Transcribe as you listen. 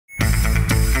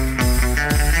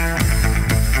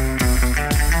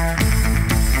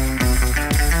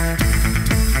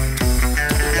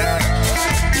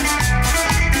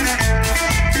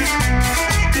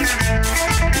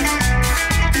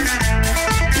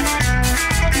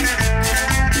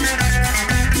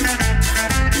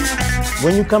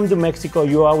When you come to Mexico,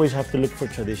 you always have to look for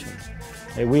tradition.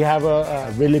 We have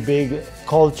a really big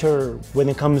culture when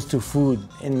it comes to food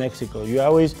in Mexico. You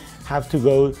always have to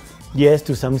go, yes,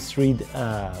 to some street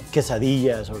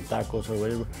quesadillas or tacos or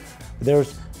whatever.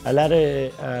 There's a lot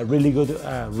of really good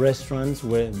restaurants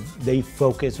where they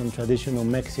focus on traditional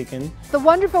Mexican. The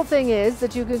wonderful thing is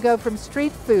that you can go from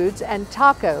street foods and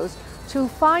tacos to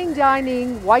fine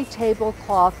dining, white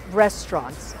tablecloth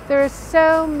restaurants. There are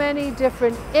so many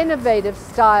different innovative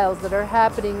styles that are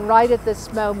happening right at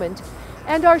this moment,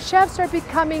 and our chefs are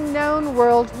becoming known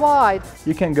worldwide.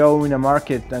 You can go in a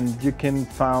market and you can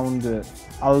find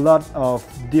a lot of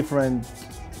different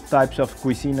types of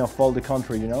cuisine of all the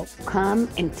country, you know. Come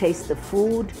and taste the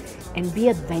food and be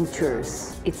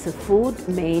adventurous. It's a food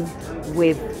made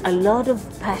with a lot of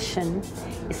passion.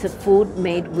 It's a food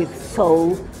made with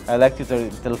soul. I like to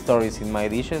tell stories in my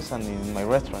dishes and in my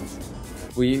restaurants.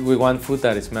 We want food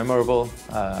that is memorable,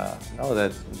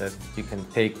 that you can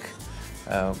take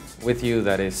with you,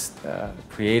 that is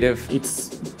creative.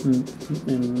 It's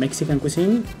Mexican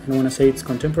cuisine. I don't want to say it's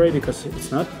contemporary because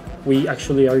it's not. We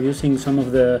actually are using some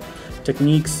of the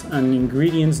techniques and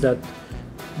ingredients that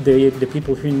the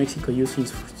people here in Mexico use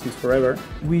since forever.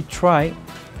 We try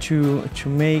to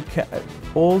make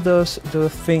all the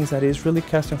things that is really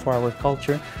custom for our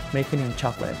culture, make it in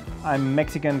chocolate. I'm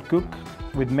Mexican cook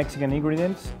with Mexican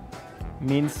ingredients,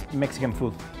 means Mexican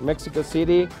food. Mexico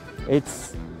City,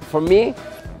 it's, for me,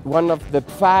 one of the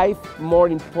 5 more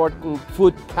important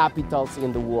food capitals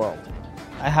in the world.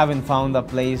 I haven't found a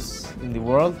place in the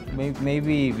world,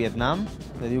 maybe Vietnam,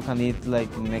 that you can eat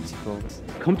like in Mexico.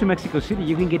 Come to Mexico City,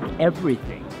 you can get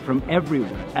everything from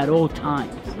everywhere at all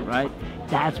times, right?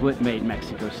 That's what made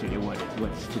Mexico City what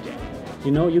it's today.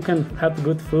 You know, you can have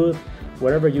good food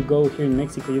wherever you go here in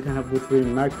Mexico. You can have good food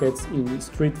in markets, in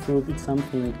street food. It's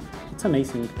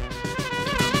amazing.